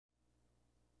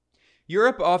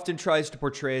Europe often tries to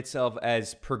portray itself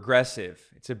as progressive.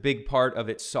 It's a big part of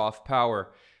its soft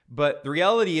power. But the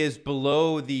reality is,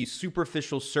 below the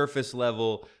superficial surface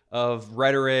level of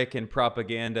rhetoric and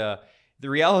propaganda, the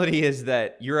reality is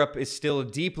that Europe is still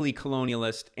deeply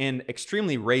colonialist and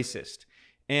extremely racist.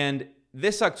 And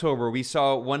this October, we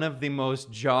saw one of the most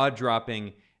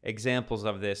jaw-dropping examples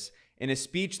of this in a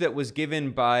speech that was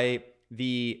given by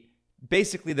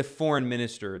basically the foreign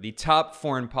minister, the top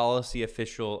foreign policy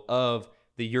official of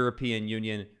the European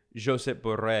Union, Josep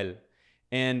Borrell.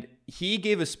 And he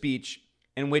gave a speech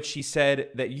in which he said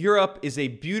that Europe is a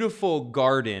beautiful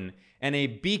garden and a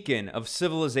beacon of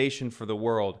civilization for the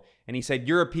world. And he said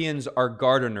Europeans are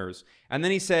gardeners. And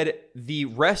then he said the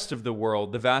rest of the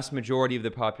world, the vast majority of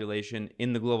the population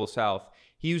in the global south,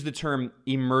 he used the term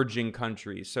emerging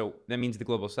countries. So that means the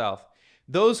global south.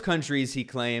 Those countries, he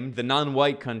claimed, the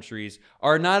non-white countries,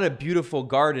 are not a beautiful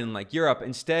garden like Europe.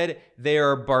 Instead, they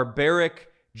are barbaric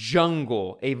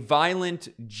jungle, a violent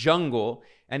jungle.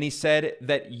 And he said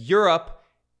that Europe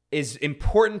is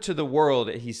important to the world,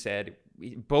 he said,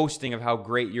 boasting of how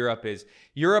great Europe is.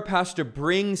 Europe has to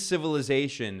bring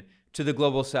civilization to the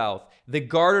global south. The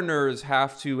gardeners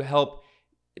have to help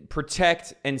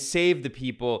protect and save the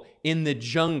people in the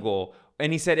jungle.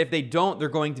 And he said if they don't, they're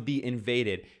going to be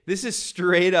invaded. This is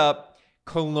straight up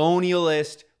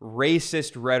colonialist,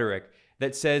 racist rhetoric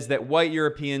that says that white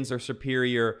Europeans are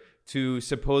superior to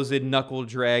supposed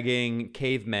knuckle-dragging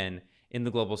cavemen in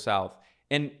the global south.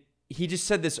 And he just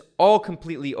said this all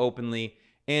completely openly.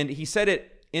 And he said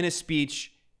it in a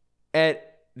speech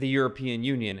at the European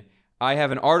Union. I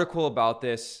have an article about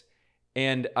this,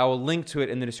 and I will link to it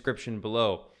in the description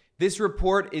below. This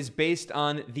report is based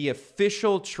on the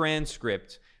official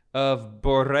transcript of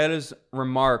Borrell's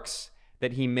remarks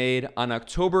that he made on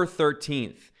October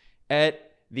 13th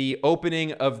at the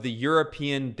opening of the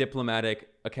European Diplomatic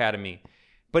Academy.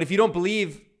 But if you don't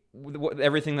believe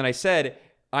everything that I said,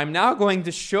 I'm now going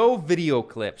to show video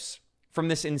clips from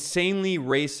this insanely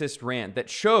racist rant that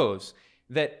shows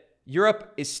that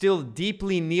Europe is still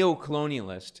deeply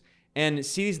neocolonialist and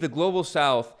sees the global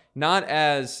south not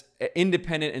as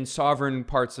independent and sovereign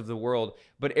parts of the world,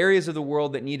 but areas of the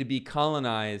world that need to be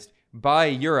colonized by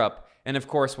Europe. And of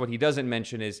course, what he doesn't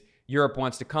mention is Europe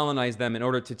wants to colonize them in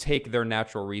order to take their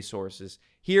natural resources.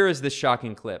 Here is this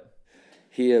shocking clip.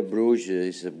 Here,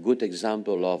 Bruges is a good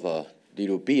example of the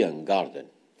European garden.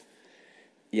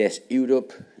 Yes,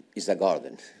 Europe is a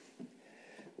garden.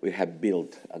 We have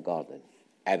built a garden.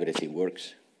 Everything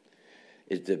works.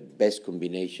 It's the best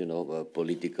combination of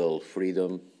political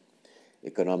freedom,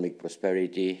 economic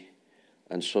prosperity,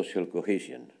 and social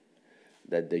cohesion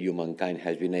that the humankind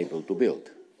has been able to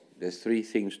build. There's three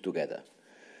things together.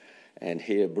 And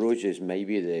here Bruges is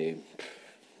maybe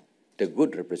the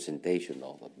good representation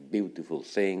of beautiful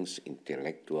things,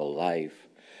 intellectual life,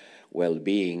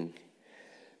 well-being.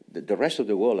 The rest of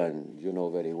the world, and you know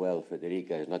very well,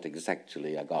 Federica, is not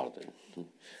exactly a garden.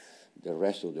 The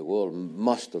rest of the world,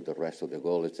 most of the rest of the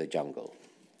world is a jungle.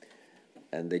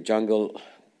 And the jungle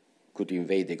could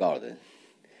invade the garden.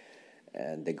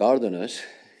 And the gardeners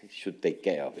should take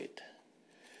care of it.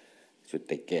 Should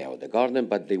take care of the garden,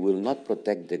 but they will not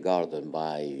protect the garden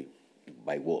by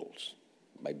walls,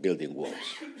 by building walls.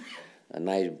 A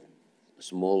nice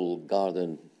small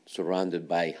garden surrounded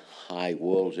by high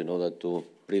walls in order to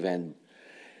prevent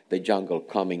the jungle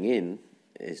coming in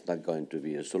is not going to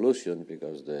be a solution,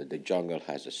 because the jungle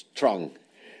has a strong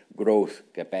growth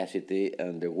capacity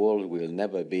and the wall will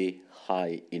never be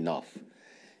high enough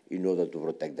in order to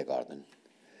protect the garden.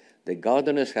 The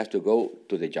gardeners have to go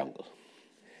to the jungle.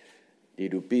 The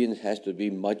Europeans has to be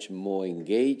much more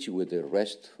engaged with the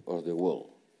rest of the world.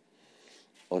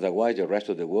 Otherwise, the rest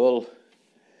of the world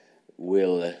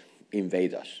will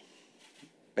invade us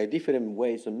by different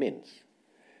ways and means.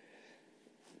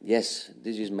 Yes,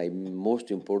 this is my most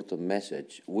important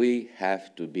message. We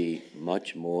have to be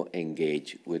much more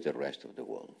engaged with the rest of the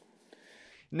world.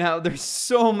 Now, there's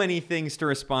so many things to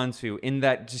respond to in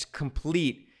that just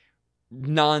complete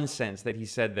nonsense that he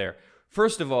said there.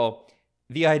 First of all,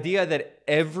 the idea that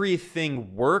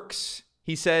everything works,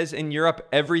 he says, in Europe,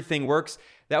 everything works,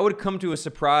 that would come to a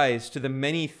surprise to the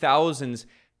many thousands,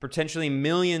 potentially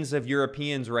millions of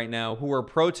Europeans right now who are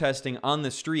protesting on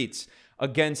the streets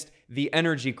against the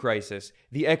energy crisis,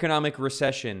 the economic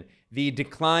recession, the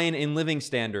decline in living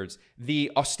standards, the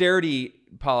austerity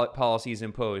policies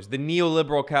imposed, the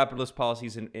neoliberal capitalist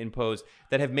policies imposed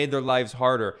that have made their lives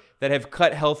harder, that have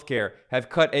cut healthcare, have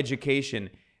cut education.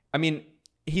 I mean,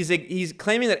 he's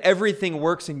claiming that everything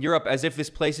works in Europe as if this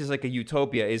place is like a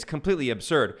utopia is completely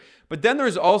absurd. But then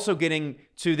there's also getting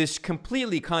to this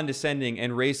completely condescending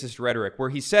and racist rhetoric where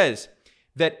he says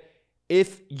that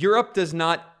if Europe does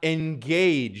not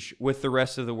engage with the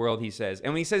rest of the world, he says,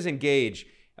 and when he says engage,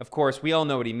 of course, we all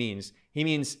know what he means. He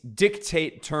means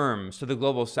dictate terms to the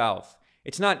global south.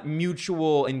 It's not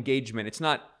mutual engagement. It's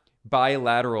not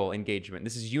bilateral engagement.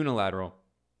 This is unilateral.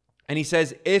 And he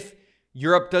says if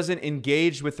Europe doesn't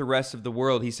engage with the rest of the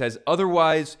world, he says,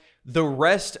 otherwise the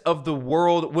rest of the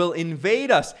world will invade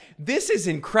us. This is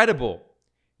incredible.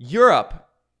 Europe,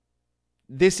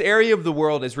 this area of the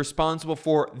world, is responsible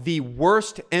for the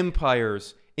worst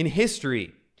empires in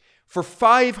history. For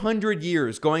 500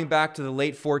 years, going back to the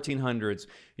late 1400s,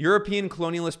 European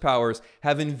colonialist powers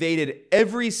have invaded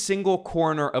every single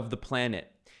corner of the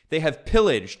planet. They have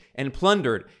pillaged and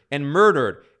plundered and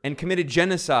murdered and committed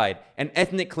genocide and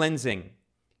ethnic cleansing,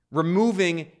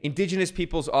 removing indigenous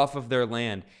peoples off of their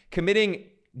land, committing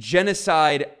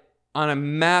genocide on a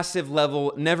massive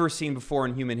level never seen before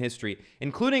in human history,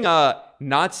 including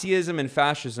Nazism and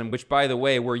fascism, which, by the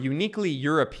way, were uniquely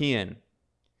European,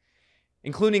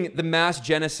 including the mass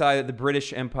genocide that the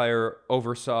British Empire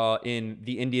oversaw in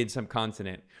the Indian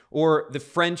subcontinent, or the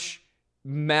French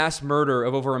mass murder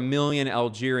of over 1 million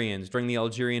Algerians during the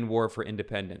Algerian War for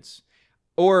Independence,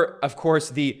 or, of course,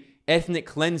 the ethnic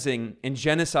cleansing and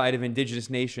genocide of indigenous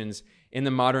nations in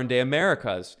the modern-day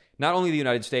Americas. Not only the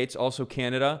United States, also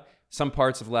Canada, some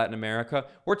parts of Latin America.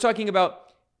 We're talking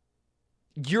about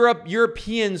Europe.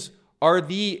 Europeans are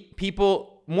the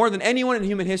people, more than anyone in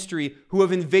human history, who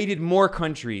have invaded more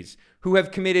countries, who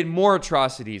have committed more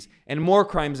atrocities and more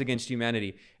crimes against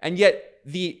humanity. And yet,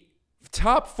 the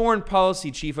top foreign policy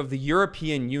chief of the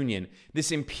European Union,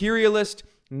 this imperialist,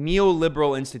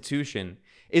 neoliberal institution,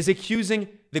 is accusing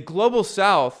the global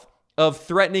south of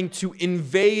threatening to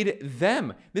invade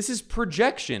them. This is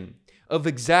projection of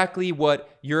exactly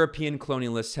what European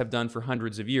colonialists have done for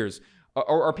hundreds of years.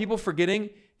 Are people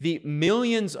forgetting the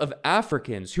millions of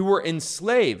Africans who were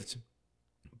enslaved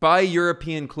by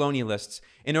European colonialists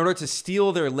in order to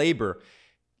steal their labor?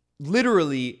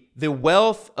 Literally, the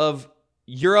wealth of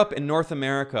Europe and North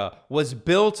America was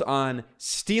built on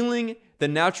stealing the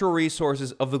natural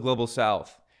resources of the global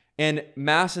south and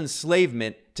mass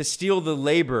enslavement to steal the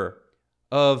labor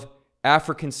of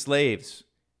African slaves.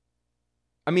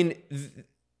 I mean,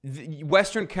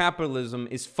 Western capitalism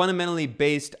is fundamentally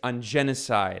based on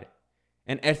genocide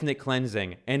and ethnic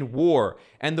cleansing and war,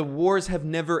 and the wars have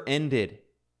never ended.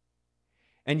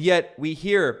 And yet we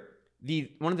hear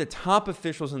one of the top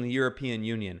officials in the European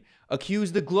Union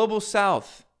accuse the global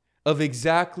south of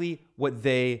exactly what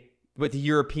the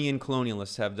European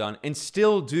colonialists have done and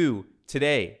still do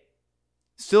today.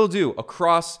 Still do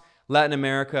across Latin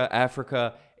America,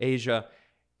 Africa, Asia.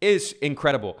 Is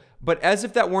incredible. But as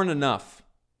if that weren't enough,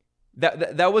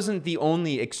 that wasn't the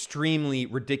only extremely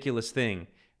ridiculous thing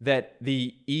that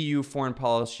the EU foreign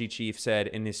policy chief said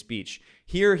in his speech.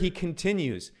 Here he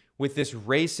continues with this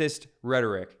racist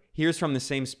rhetoric. Here's from the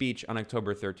same speech on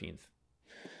October 13th.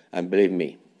 And believe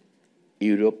me,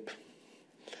 Europe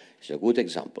is a good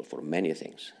example for many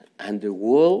things. And the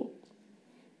world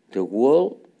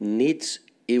needs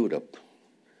Europe.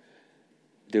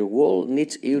 The world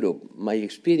needs Europe. My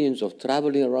experience of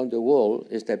traveling around the world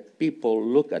is that people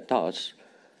look at us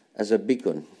as a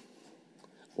beacon.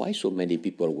 Why so many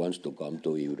people want to come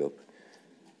to Europe?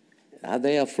 Are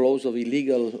there flows of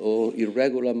illegal or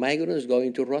irregular migrants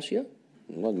going to Russia?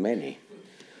 Not many.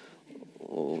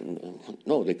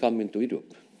 No, they come into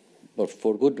Europe, but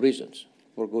for good reasons,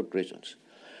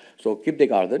 So keep the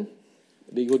garden,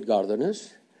 be good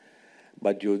gardeners,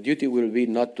 but your duty will be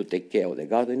not to take care of the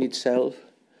garden itself,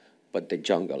 but the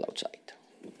jungle outside.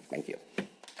 Thank you.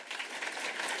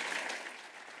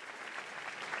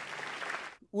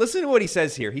 Listen to what he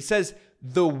says here. He says,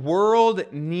 the world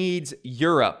needs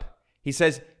Europe. He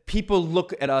says, people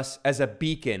look at us as a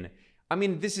beacon. I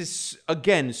mean, this is,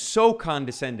 again, so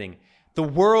condescending. The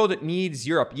world needs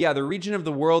Europe. Yeah, the region of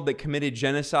the world that committed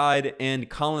genocide and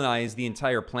colonized the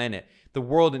entire planet. The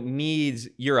world needs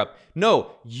Europe.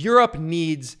 No, Europe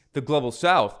needs the global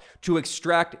south to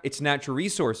extract its natural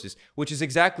resources, which is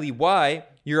exactly why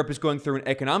Europe is going through an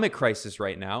economic crisis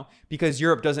right now, because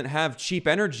Europe doesn't have cheap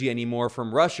energy anymore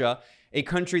from Russia, a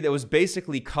country that was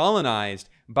basically colonized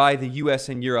by the US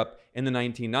and Europe in the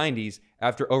 1990s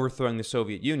after overthrowing the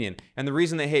Soviet Union. And the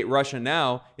reason they hate Russia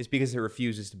now is because it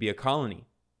refuses to be a colony.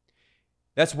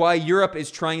 That's why Europe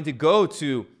is trying to go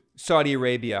to Saudi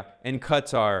Arabia and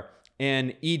Qatar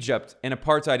and Egypt and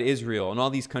apartheid Israel and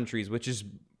all these countries, which is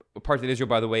apartheid Israel,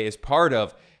 by the way, is part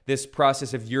of this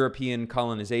process of European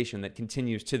colonization that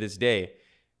continues to this day.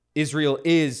 Israel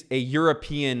is a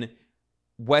European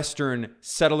Western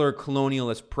settler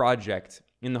colonialist project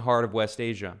in the heart of West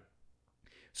Asia.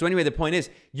 So anyway, the point is,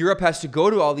 Europe has to go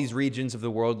to all these regions of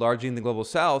the world, largely in the global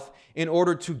south, in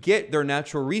order to get their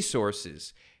natural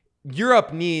resources.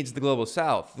 Europe needs the global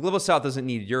south. The global south doesn't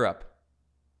need Europe.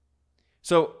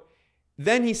 So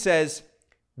then he says,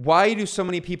 why do so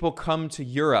many people come to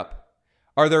Europe?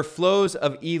 Are there flows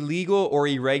of illegal or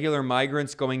irregular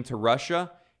migrants going to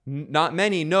Russia? Not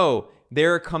many, no.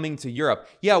 They're coming to Europe.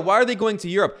 Yeah, why are they going to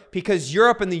Europe? Because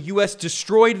Europe and the US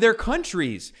destroyed their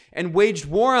countries and waged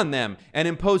war on them and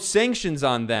imposed sanctions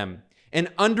on them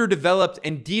and underdeveloped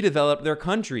and de-developed their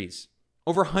countries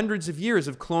over hundreds of years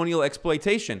of colonial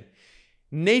exploitation.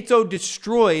 NATO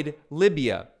destroyed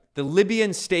Libya. The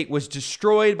Libyan state was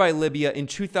destroyed by Libya in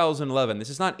 2011. This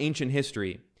is not ancient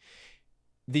history.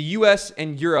 The US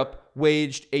and Europe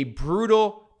waged a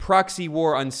brutal proxy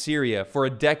war on Syria for a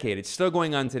decade. It's still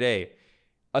going on today.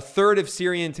 A third of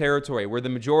Syrian territory, where the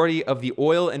majority of the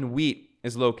oil and wheat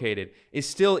is located, is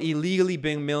still illegally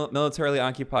being militarily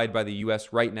occupied by the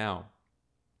US right now.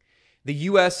 The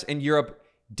US and Europe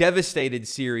devastated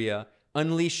Syria,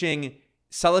 unleashing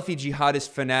Salafi jihadist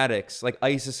fanatics like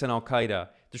ISIS and Al-Qaeda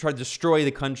to try to destroy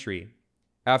the country.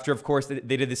 After, of course, they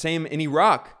did the same in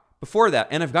Iraq before that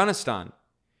and Afghanistan.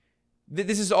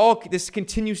 This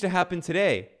continues to happen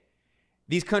today.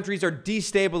 These countries are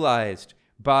destabilized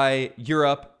by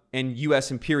Europe and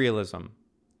US imperialism.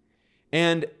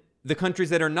 And the countries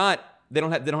that are not, they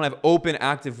don't have open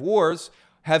active wars,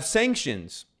 have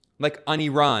sanctions, like on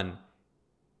Iran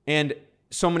and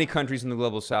so many countries in the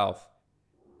global south.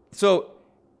 So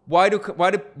why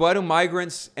do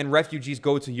migrants and refugees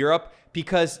go to Europe?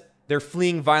 Because they're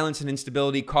fleeing violence and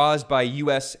instability caused by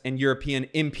US and European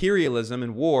imperialism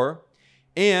and war.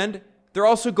 And they're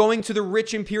also going to the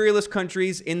rich imperialist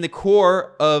countries in the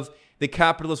core of the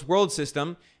capitalist world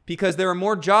system because there are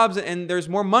more jobs and there's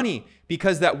more money,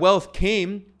 because that wealth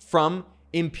came from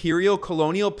imperial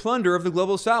colonial plunder of the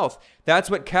global south. That's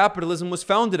what capitalism was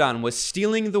founded on, was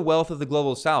stealing the wealth of the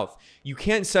global south. You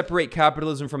can't separate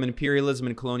capitalism from imperialism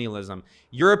and colonialism.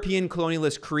 European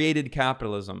colonialists created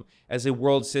capitalism as a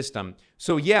world system.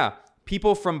 So yeah,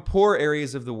 people from poor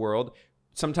areas of the world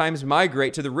sometimes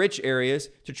migrate to the rich areas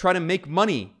to try to make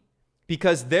money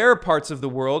because their parts of the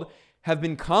world have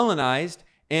been colonized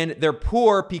and they're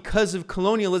poor because of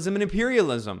colonialism and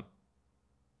imperialism.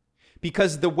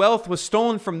 Because the wealth was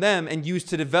stolen from them and used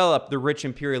to develop the rich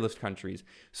imperialist countries.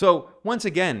 So once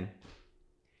again,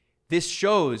 this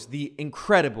shows the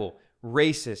incredible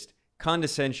racist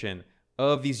condescension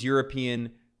of these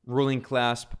European ruling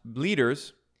class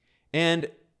leaders. And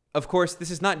of course,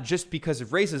 this is not just because of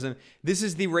racism. This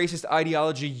is the racist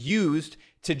ideology used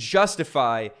to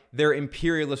justify their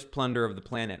imperialist plunder of the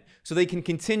planet. So they can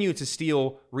continue to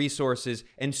steal resources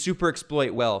and super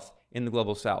exploit wealth in the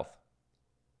global south.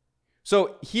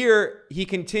 So here he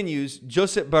continues,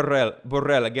 Josep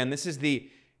Borrell, again, this is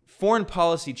the foreign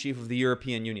policy chief of the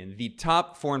European Union, the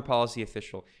top foreign policy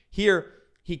official. Here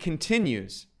he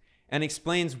continues and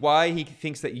explains why he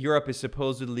thinks that Europe is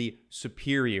supposedly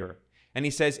superior. And he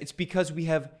says it's because we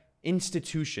have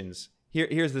institutions.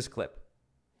 Here's this clip.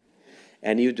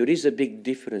 And if there is a big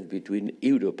difference between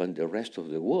Europe and the rest of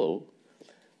the world,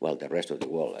 well, the rest of the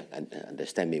world, and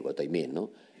understand me what I mean, no?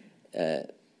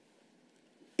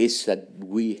 Is that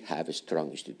we have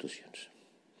strong institutions.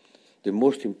 The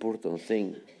most important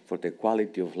thing for the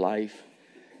quality of life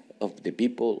of the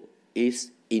people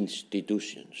is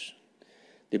institutions.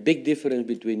 The big difference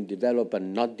between developed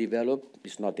and not developed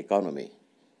is not economy,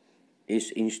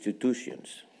 it's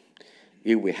institutions.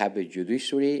 If we have a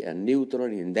judiciary, a neutral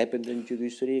and independent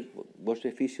judiciary, most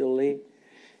efficiently,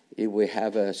 if we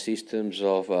have systems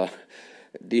of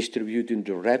distributing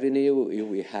the revenue, if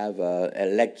we have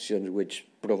elections which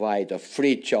provide a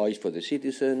free choice for the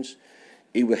citizens,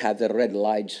 if we have the red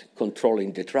lights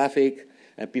controlling the traffic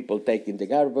and people taking the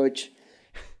garbage.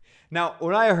 Now,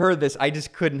 when I heard this, I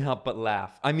just couldn't help but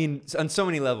laugh. I mean, on so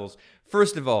many levels.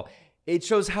 First of all, it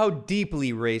shows how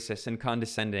deeply racist and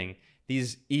condescending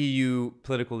these EU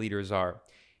political leaders are.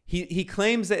 He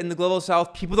claims that in the global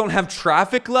south, people don't have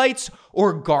traffic lights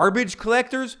or garbage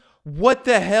collectors. What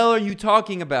the hell are you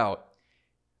talking about?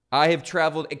 I have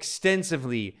traveled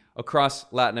extensively across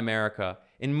Latin America,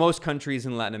 in most countries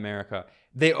in Latin America.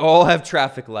 They all have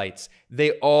traffic lights.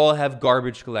 They all have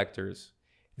garbage collectors.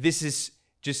 This is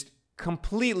just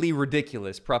completely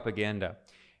ridiculous propaganda.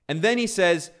 And then he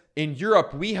says, in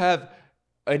Europe, we have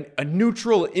a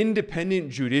neutral, independent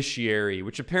judiciary,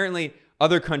 which apparently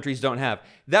other countries don't have.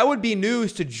 That would be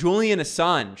news to Julian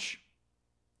Assange.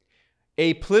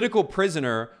 a political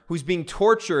prisoner who's being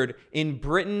tortured in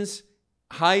Britain's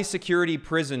high security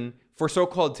prison for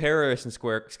so-called terrorists in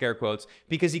scare quotes,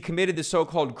 because he committed the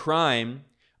so-called crime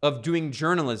of doing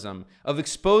journalism, of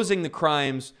exposing the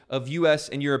crimes of US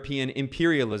and European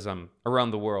imperialism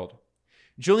around the world.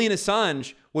 Julian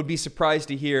Assange would be surprised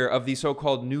to hear of the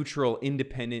so-called neutral,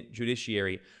 independent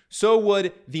judiciary. So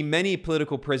would the many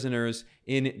political prisoners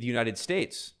in the United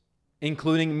States,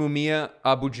 including Mumia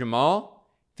Abu-Jamal,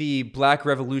 the black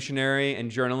revolutionary and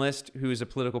journalist who is a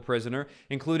political prisoner,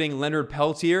 including Leonard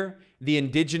Peltier, the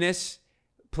indigenous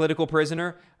political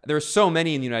prisoner. There are so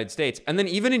many in the United States. And then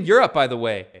even in Europe, by the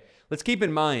way. Let's keep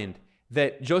in mind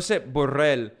that Josep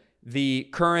Borrell, the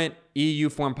current EU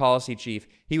foreign policy chief,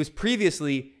 he was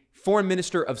previously foreign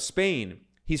minister of Spain.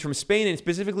 He's from Spain, and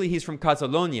specifically he's from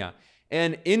Catalonia.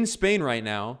 And in Spain right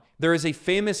now, there is a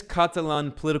famous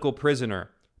Catalan political prisoner,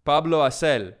 Pablo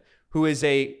Hasél, who is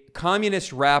a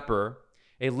communist rapper,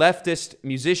 a leftist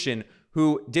musician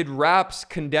who did raps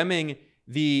condemning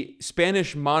the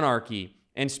Spanish monarchy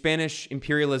and Spanish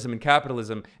imperialism and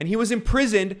capitalism. And he was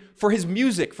imprisoned for his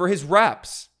music, for his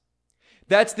raps.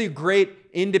 That's the great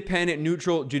independent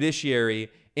neutral judiciary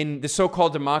in the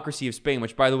so-called democracy of Spain,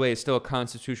 which, by the way, is still a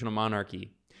constitutional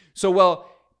monarchy. So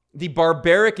while the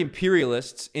barbaric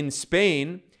imperialists in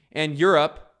Spain and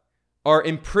Europe are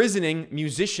imprisoning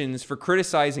musicians for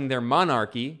criticizing their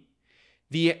monarchy,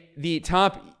 the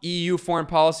top EU foreign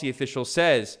policy official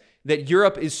says that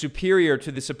Europe is superior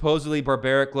to the supposedly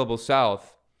barbaric global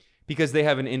south because they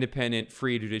have an independent,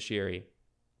 free judiciary.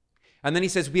 And then he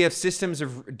says we have systems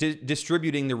of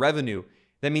distributing the revenue.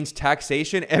 That means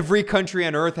taxation. Every country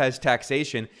on earth has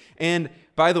taxation. And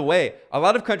by the way, a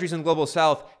lot of countries in the global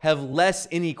south have less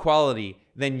inequality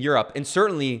than Europe, and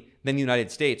certainly than the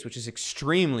United States, which is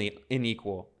extremely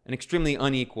unequal, an extremely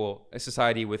unequal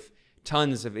society with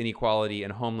tons of inequality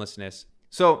and homelessness.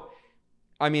 So,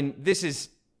 I mean, this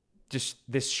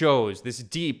shows this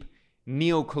deep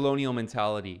neocolonial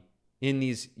mentality in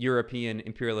these European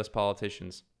imperialist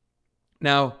politicians.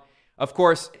 Now, of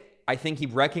course, I think he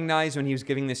recognized when he was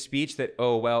giving this speech that,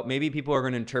 oh, well, maybe people are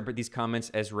going to interpret these comments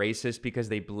as racist because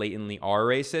they blatantly are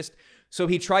racist. So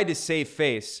he tried to save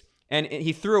face, and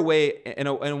he threw away,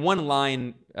 in one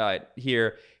line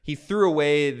here, he threw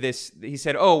away this, he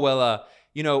said, oh, well,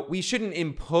 we shouldn't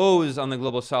impose on the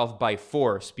global south by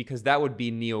force because that would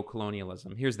be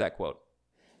neocolonialism. Here's that quote.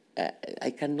 I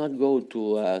cannot go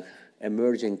to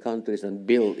emerging countries and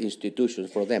build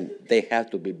institutions for them. They have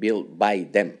to be built by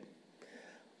them.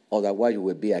 Otherwise, it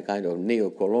would be a kind of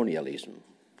neocolonialism.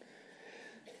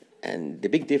 And the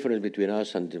big difference between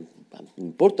us and the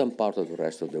important part of the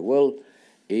rest of the world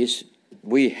is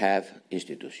we have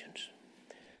institutions.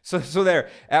 So there,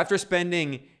 after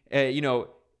spending,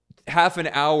 half an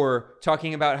hour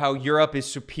talking about how Europe is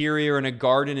superior and a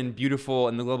garden and beautiful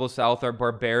and the global south are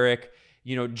barbaric,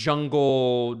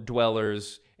 jungle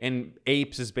dwellers and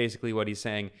apes is basically what he's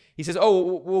saying. He says,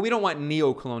 oh, well, we don't want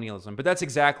neocolonialism, but that's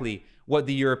exactly what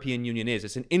the European Union is.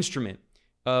 It's an instrument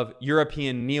of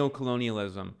European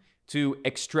neocolonialism to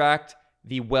extract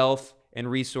the wealth and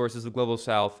resources of the global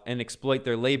south and exploit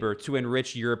their labor to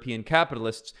enrich European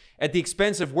capitalists at the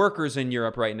expense of workers in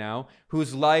Europe right now,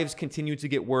 whose lives continue to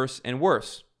get worse and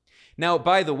worse. Now,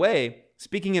 by the way,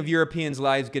 speaking of Europeans'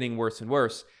 lives getting worse and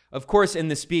worse, of course, in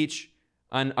the speech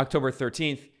on October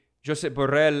 13th, Josep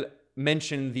Borrell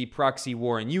mentioned the proxy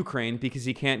war in Ukraine because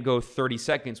he can't go 30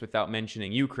 seconds without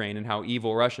mentioning Ukraine and how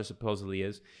evil Russia supposedly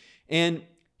is. And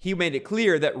he made it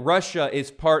clear that Russia is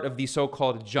part of the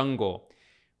so-called jungle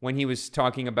when he was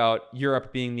talking about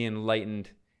Europe being the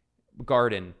enlightened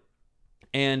garden.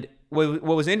 And what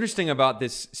was interesting about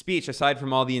this speech, aside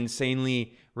from all the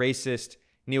insanely racist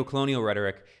neocolonial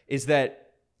rhetoric, is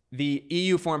that the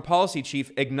EU foreign policy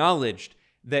chief acknowledged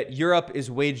that Europe is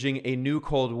waging a new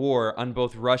Cold War on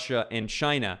both Russia and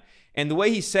China. And the way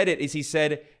he said it is he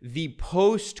said, the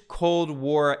post-Cold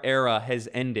War era has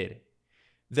ended.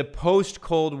 The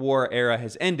post-Cold War era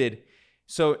has ended.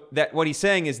 So that what he's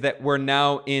saying is that we're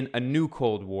now in a new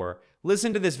Cold War.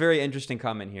 Listen to this very interesting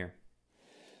comment here.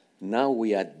 Now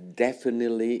we are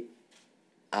definitely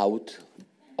out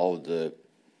of the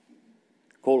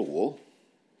Cold War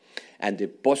and the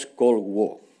post-Cold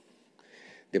War.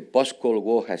 The post-Cold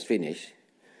War has finished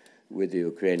with the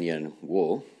Ukrainian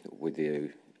war, with the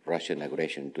Russian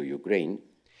aggression to Ukraine.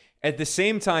 At the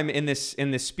same time, in this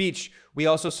speech, we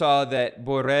also saw that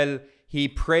Borrell, he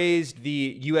praised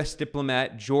the U.S.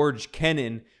 diplomat George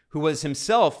Kennan, who was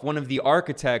himself one of the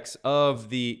architects of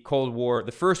the Cold War,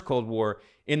 the first Cold War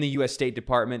in the US State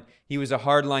Department. He was a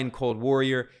hardline Cold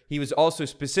Warrior. He was also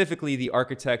specifically the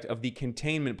architect of the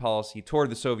containment policy toward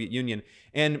the Soviet Union.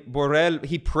 And Borrell,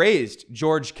 he praised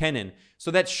George Kennan.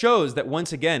 So that shows that,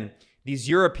 once again, these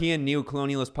European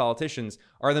neocolonialist politicians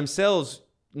are themselves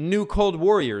new Cold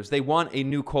Warriors. They want a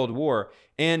new Cold War.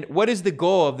 And what is the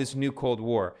goal of this new Cold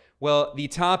War? Well, the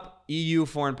top EU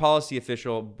foreign policy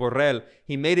official, Borrell,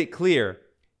 he made it clear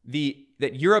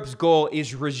that Europe's goal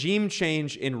is regime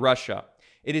change in Russia.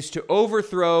 It is to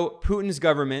overthrow Putin's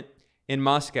government in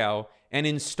Moscow and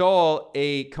install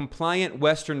a compliant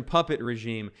Western puppet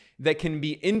regime that can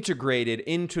be integrated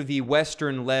into the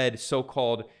Western-led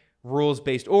so-called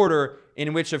rules-based order,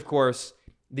 in which, of course,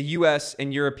 the US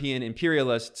and European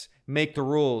imperialists make the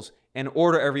rules and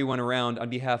order everyone around on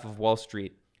behalf of Wall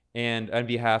Street and on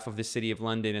behalf of the City of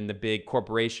London and the big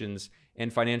corporations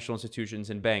and financial institutions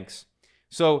and banks.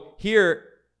 So here,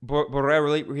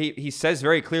 Borrell, he says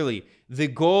very clearly, the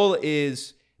goal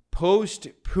is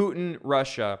post-Putin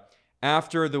Russia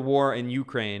after the war in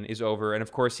Ukraine is over. And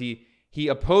of course, he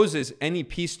opposes any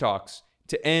peace talks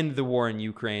to end the war in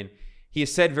Ukraine. He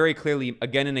has said very clearly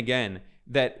again and again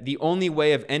that the only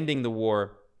way of ending the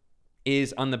war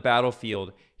is on the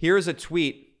battlefield. Here is a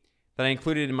tweet that I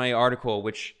included in my article,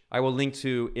 which I will link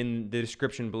to in the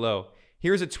description below.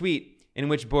 Here's a tweet in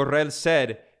which Borrell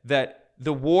said that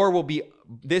this war will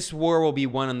be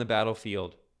won on the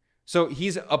battlefield. So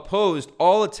he's opposed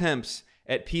all attempts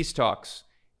at peace talks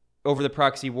over the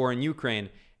proxy war in Ukraine.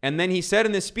 And then he said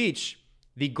in this speech,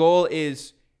 the goal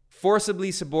is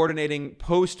forcibly subordinating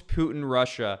post-Putin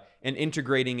Russia and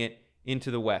integrating it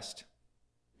into the West.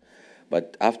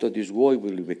 But after this war, it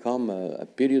will become a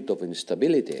period of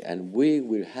instability, and we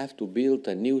will have to build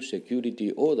a new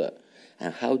security order.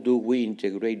 And how do we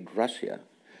integrate Russia,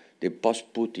 the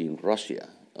post-Putin Russia,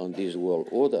 on this world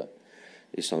order?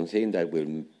 Is something that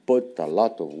will put a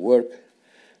lot of work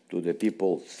to the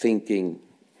people thinking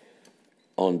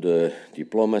on the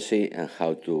diplomacy and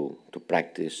how to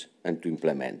practice and to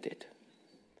implement it.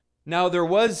 Now, there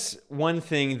was one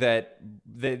thing that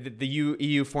the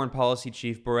EU foreign policy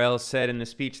chief Borrell said in the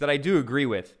speech that I do agree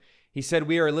with. He said,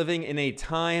 we are living in a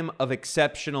time of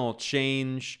exceptional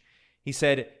change. He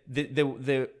said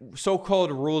the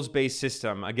so-called rules-based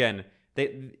system, again,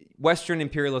 Western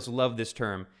imperialists love this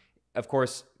term. Of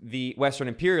course, the Western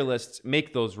imperialists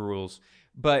make those rules.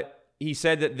 But he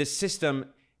said that the system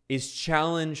is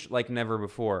challenged like never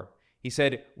before. He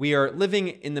said, we are living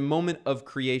in the moment of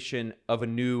creation of a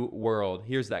new world.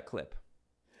 Here's that clip.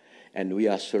 And we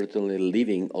are certainly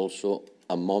living also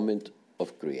a moment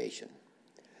of creation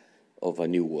of a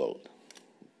new world,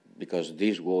 because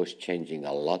this war is changing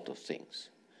a lot of things,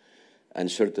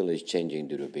 and certainly is changing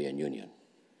the European Union.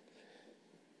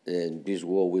 And this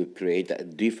war will create a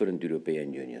different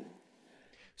European Union.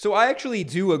 So I actually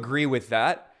do agree with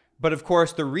that. But of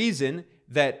course, the reason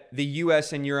that the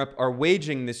US and Europe are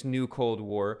waging this new Cold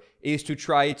War is to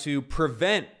try to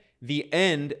prevent the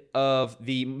end of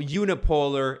the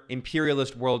unipolar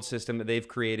imperialist world system that they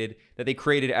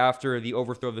created after the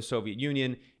overthrow of the Soviet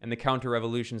Union and the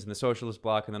counter-revolutions in the socialist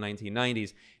bloc in the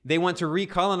 1990s. They want to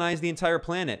recolonize the entire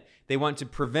planet. They want to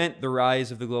prevent the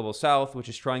rise of the Global South, which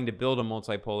is trying to build a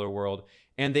multipolar world,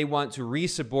 and they want to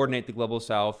resubordinate the Global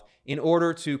South in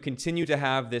order to continue to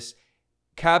have this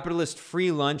capitalist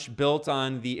free lunch built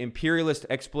on the imperialist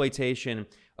exploitation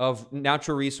of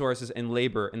natural resources and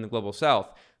labor in the Global South.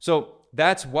 So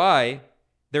that's why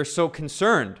they're so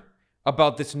concerned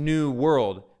about this new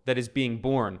world that is being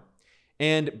born.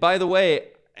 And by the way,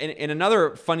 in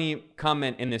another funny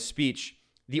comment in this speech,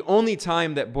 the only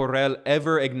time that Borrell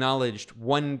ever acknowledged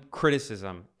one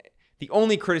criticism, the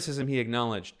only criticism he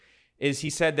acknowledged, is he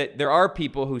said that there are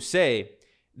people who say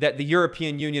that the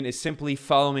European Union is simply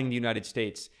following the United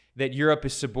States, that Europe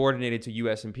is subordinated to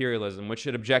US imperialism, which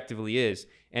it objectively is,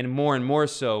 and more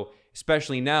so,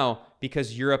 especially now,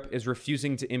 because Europe is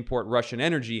refusing to import Russian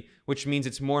energy, which means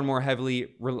it's more and more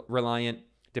heavily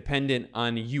dependent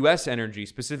on US energy,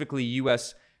 specifically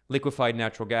US liquefied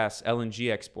natural gas, LNG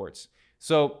exports.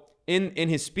 So in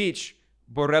his speech,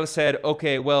 Borrell said,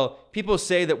 okay, well, people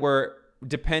say that we're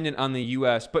dependent on the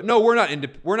US, but no, we're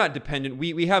not dependent.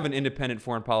 We have an independent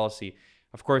foreign policy.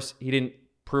 Of course, he didn't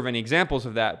prove any examples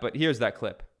of that, but here's that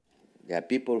clip. There are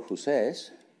people who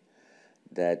says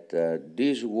that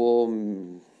this war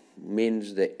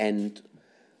means the end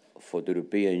for the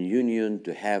European Union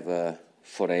to have a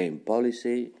foreign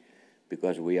policy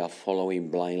because we are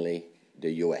following blindly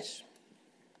the US.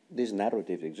 This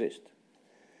narrative exists.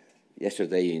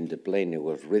 Yesterday in the plane I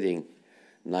was reading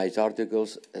nice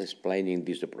articles explaining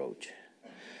this approach.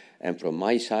 And from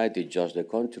my side, it's just the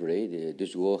contrary.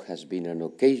 This war has been an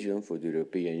occasion for the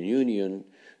European Union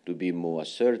to be more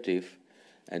assertive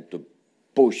and to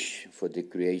push for the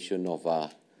creation of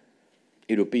a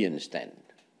European stand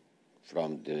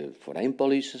from the foreign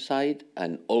policy side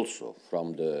and also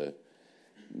from the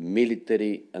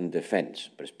military and defense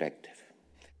perspective.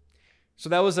 So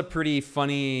that was a pretty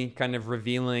funny, kind of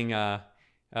revealing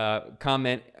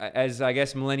comment. As I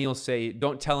guess millennials say,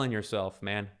 don't tell on yourself,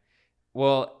 man.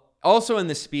 Well, also in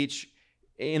the speech,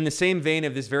 in the same vein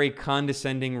of this very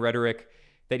condescending rhetoric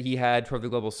that he had toward the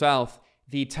global south,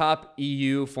 the top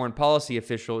EU foreign policy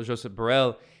official, Josep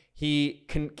Borrell,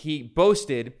 he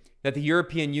boasted that the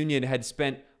European Union had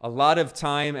spent a lot of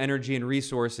time, energy, and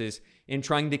resources in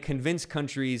trying to convince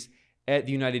countries at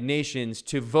the United Nations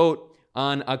to vote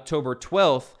on October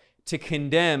 12th to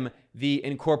condemn the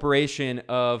incorporation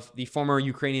of the former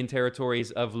Ukrainian territories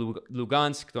of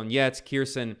Lugansk, Donetsk,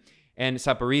 Kherson, and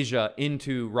Zaporizhia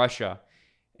into Russia,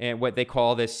 and what they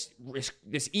call this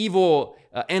evil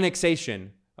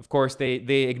annexation. Of course, they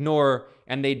ignore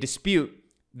and they dispute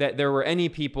that there were any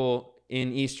people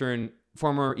in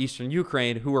former Eastern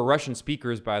Ukraine who were Russian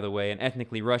speakers, by the way, and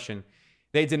ethnically Russian.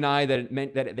 They deny that it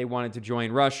meant that they wanted to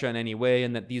join Russia in any way,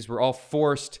 and that these were all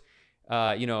forced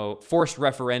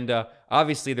referenda.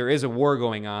 Obviously, there is a war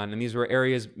going on, and these were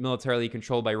areas militarily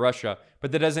controlled by Russia.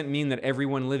 But that doesn't mean that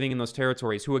everyone living in those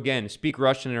territories, who again speak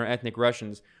Russian and are ethnic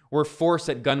Russians, were forced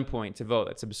at gunpoint to vote.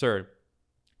 That's absurd.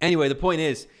 Anyway, the point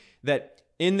is that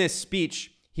in this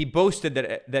speech, he boasted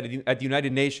that at the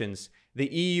United Nations,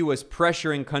 the EU was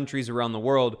pressuring countries around the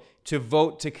world to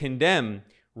vote to condemn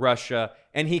Russia,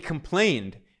 and he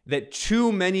complained that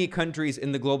too many countries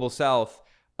in the global south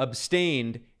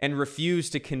abstained and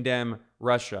refused to condemn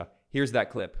Russia. Here's that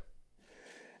clip.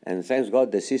 And thanks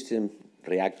God, the system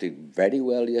reacted very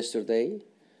well yesterday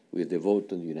with the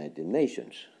vote on the United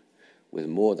Nations, with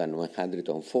more than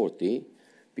 140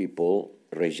 people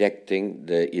rejecting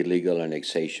the illegal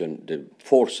annexation, the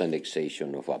forced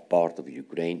annexation of a part of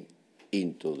Ukraine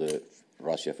into the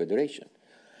Russia Federation.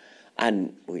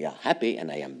 And we are happy,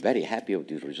 and I am very happy of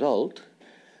this result.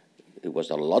 It was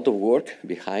a lot of work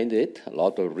behind it, a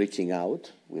lot of reaching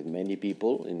out with many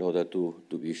people in order to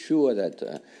be sure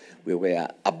that we were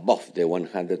above the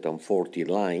 140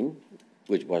 line,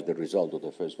 which was the result of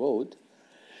the first vote.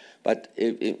 But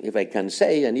if I can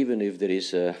say, and even if there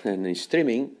is an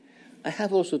streaming, I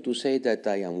have also to say that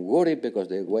I am worried because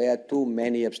there were too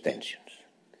many abstentions.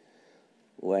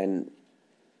 When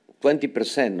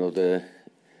 20% of the,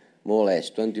 more or less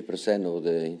 20% of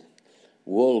the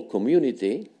world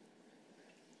community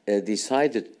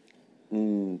decided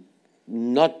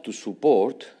not to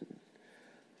support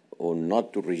or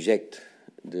not to reject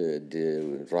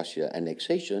the Russia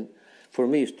annexation, for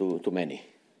me it's too many.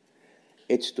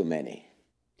 It's too many.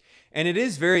 And it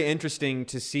is very interesting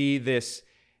to see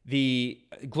the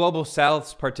Global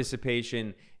South's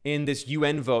participation in this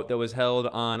UN vote that was held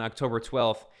on October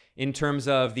 12th in terms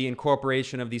of the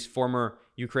incorporation of these former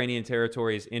Ukrainian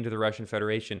territories into the Russian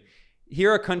Federation.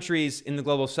 Here are countries in the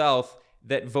Global South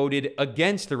that voted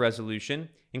against the resolution,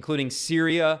 including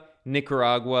Syria,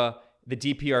 Nicaragua, the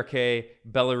DPRK,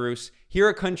 Belarus. Here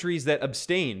are countries that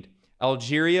abstained: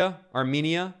 Algeria,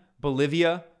 Armenia,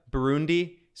 Bolivia,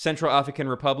 Burundi, Central African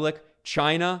Republic,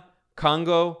 China,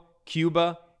 Congo,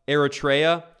 Cuba,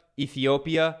 Eritrea,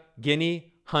 Ethiopia,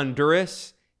 Guinea,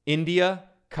 Honduras, India,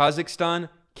 Kazakhstan,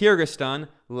 Kyrgyzstan,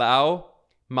 Laos,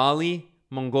 Mali,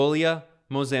 Mongolia,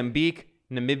 Mozambique,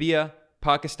 Namibia,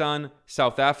 Pakistan,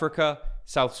 South Africa,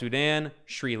 South Sudan,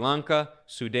 Sri Lanka,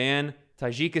 Sudan,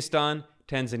 Tajikistan,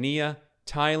 Tanzania,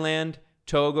 Thailand,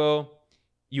 Togo,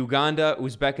 Uganda,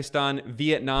 Uzbekistan,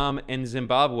 Vietnam, and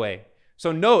Zimbabwe.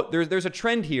 So note, there's a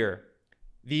trend here.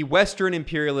 The Western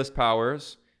imperialist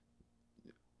powers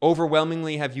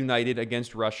overwhelmingly have united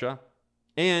against Russia,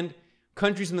 and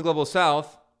countries in the Global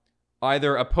South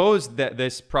either opposed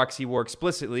this proxy war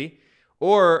explicitly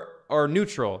or are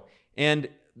neutral. And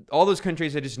all those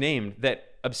countries I just named that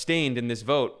abstained in this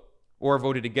vote or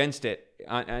voted against it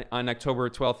on October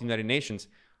 12th, United Nations,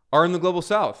 are in the Global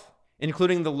South,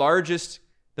 including the largest,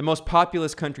 the most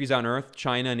populous countries on earth,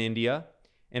 China and India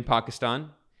and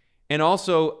Pakistan, and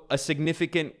also a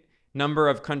significant number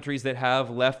of countries that have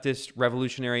leftist,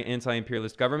 revolutionary,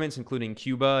 anti-imperialist governments, including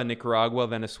Cuba, Nicaragua,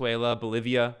 Venezuela,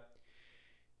 Bolivia,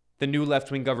 the new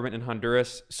left-wing government in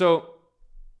Honduras. So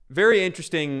a very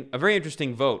interesting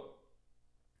vote.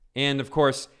 And of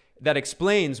course, that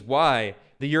explains why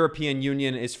the European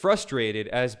Union is frustrated,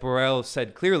 as Borrell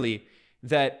said clearly,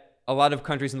 that a lot of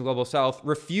countries in the Global South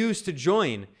refuse to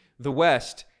join the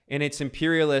West in its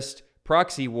imperialist,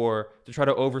 proxy war to try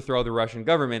to overthrow the Russian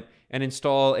government and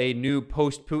install a new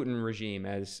post-Putin regime,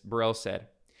 as Borrell said.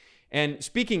 And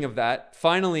speaking of that,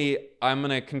 finally, I'm going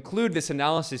to conclude this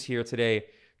analysis here today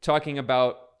talking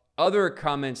about other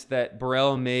comments that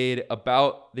Borrell made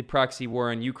about the proxy war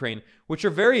in Ukraine, which are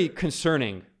very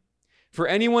concerning. For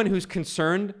anyone who's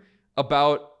concerned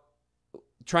about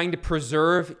trying to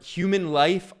preserve human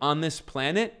life on this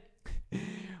planet,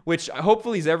 which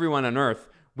hopefully is everyone on Earth,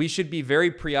 we should be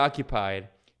very preoccupied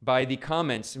by the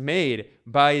comments made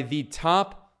by the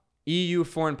top EU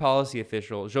foreign policy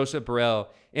official, Josep Borrell,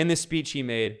 in the speech he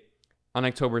made on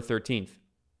October 13th.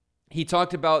 He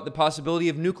talked about the possibility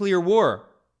of nuclear war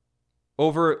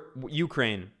over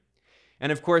Ukraine.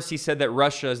 And of course, he said that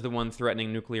Russia is the one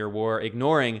threatening nuclear war,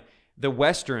 ignoring the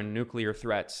Western nuclear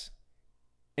threats.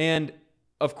 And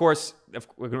of course,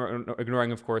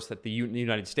 ignoring, of course, that the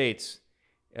United States,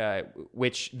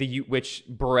 which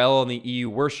Borrell and the EU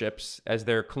worships as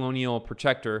their colonial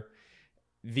protector,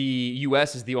 the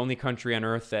US is the only country on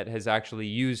Earth that has actually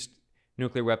used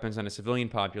nuclear weapons on a civilian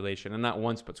population, and not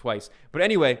once but twice. But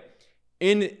anyway,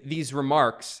 in these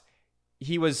remarks,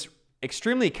 he was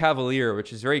extremely cavalier,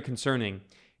 which is very concerning.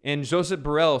 And Josep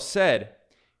Borrell said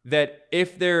that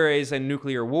if there is a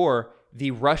nuclear war,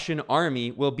 the Russian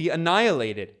army will be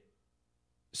annihilated.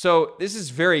 So this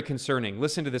is very concerning.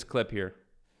 Listen to this clip here.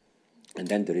 And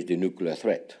then there is the nuclear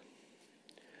threat.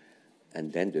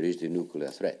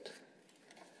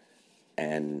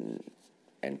 And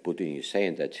Putin is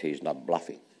saying that he's not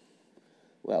bluffing.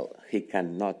 Well, he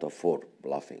cannot afford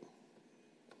bluffing.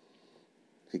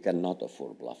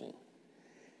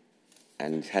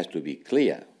 And it has to be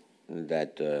clear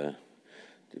that the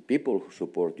people who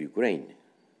support Ukraine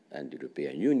and the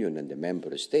European Union and the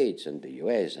member states and the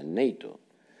US and NATO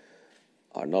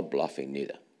are not bluffing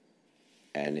neither.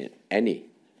 And any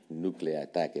nuclear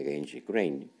attack against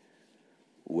Ukraine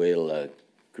will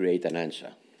create an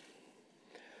answer.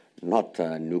 Not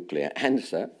a nuclear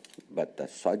answer, but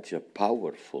such a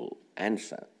powerful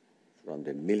answer from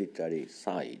the military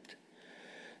side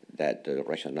that the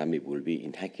Russian army will be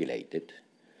annihilated,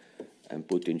 and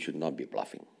Putin should not be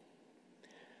bluffing.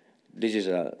 This is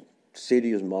a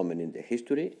serious moment in the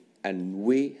history, and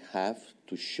we have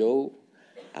to show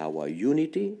our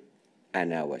unity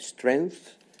and our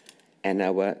strength and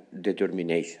our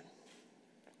determination,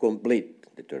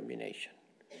 complete determination.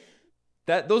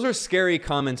 Those are scary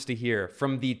comments to hear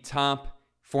from the top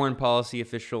foreign policy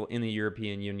official in the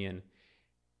European Union.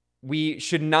 We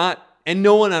should not, and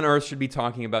no one on Earth should be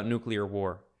talking about nuclear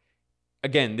war.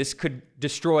 Again, this could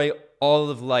destroy all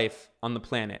of life on the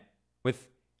planet with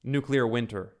nuclear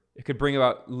winter. It could bring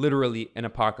about literally an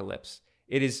apocalypse.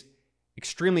 It is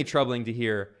extremely troubling to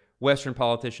hear Western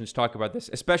politicians talk about this,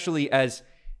 especially as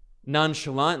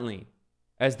nonchalantly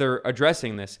as they're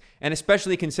addressing this, and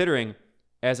especially considering,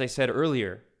 as I said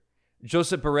earlier,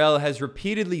 Josep Borrell has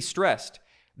repeatedly stressed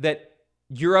that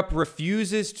Europe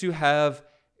refuses to have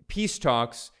peace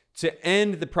talks to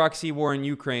end the proxy war in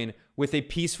Ukraine with a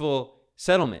peaceful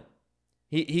settlement.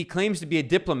 He claims to be a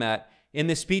diplomat. In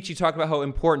this speech, he talked about how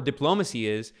important diplomacy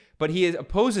is, but he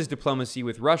opposes diplomacy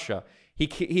with Russia.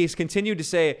 He has continued to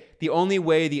say the only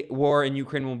way the war in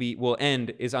Ukraine will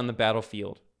end is on the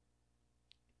battlefield.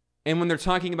 And when they're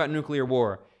talking about nuclear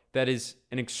war, that is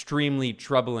an extremely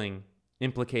troubling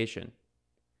implication.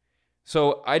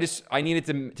 So I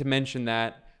needed to mention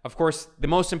that. Of course, the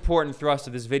most important thrust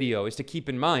of this video is to keep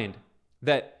in mind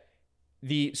that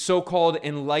the so-called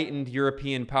enlightened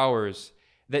European powers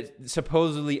that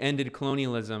supposedly ended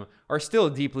colonialism are still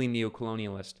deeply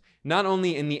neocolonialist, not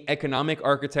only in the economic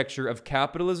architecture of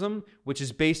capitalism, which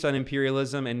is based on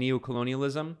imperialism and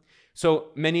neocolonialism. So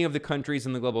many of the countries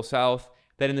in the global south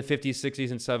that in the 50s, 60s,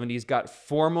 and 70s got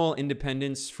formal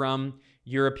independence from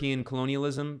European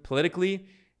colonialism politically,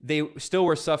 they still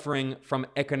were suffering from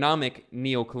economic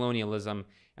neocolonialism.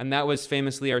 And that was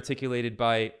famously articulated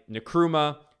by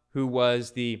Nkrumah, who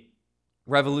was the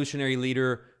revolutionary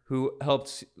leader who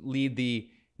helped lead the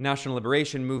national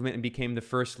liberation movement and became the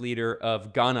first leader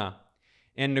of Ghana.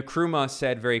 And Nkrumah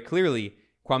said very clearly,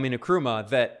 Kwame Nkrumah,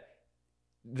 that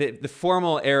the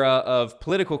formal era of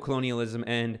political colonialism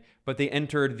ended, but they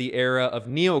entered the era of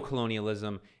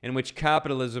neocolonialism, in which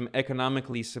capitalism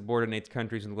economically subordinates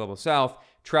countries in the global south,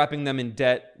 trapping them in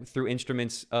debt through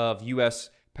instruments of U.S.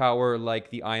 power like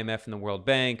the IMF and the World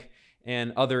Bank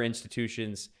and other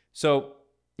institutions. So,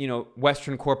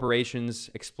 Western corporations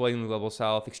exploiting the global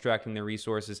south, extracting their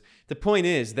resources. The point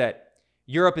is that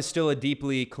Europe is still a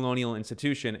deeply colonial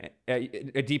institution,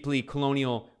 a deeply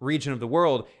colonial region of the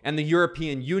world, and the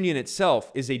European Union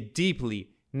itself is a deeply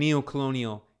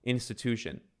neocolonial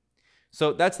institution.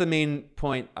 So that's the main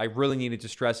point I really needed to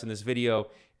stress in this video.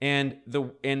 And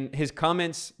his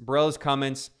comments, Borrell's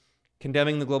comments,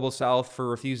 condemning the global South for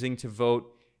refusing to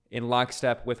vote in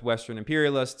lockstep with Western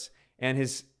imperialists, and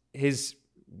his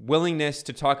willingness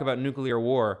to talk about nuclear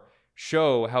war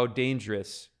show how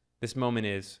dangerous this moment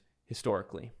is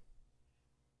historically.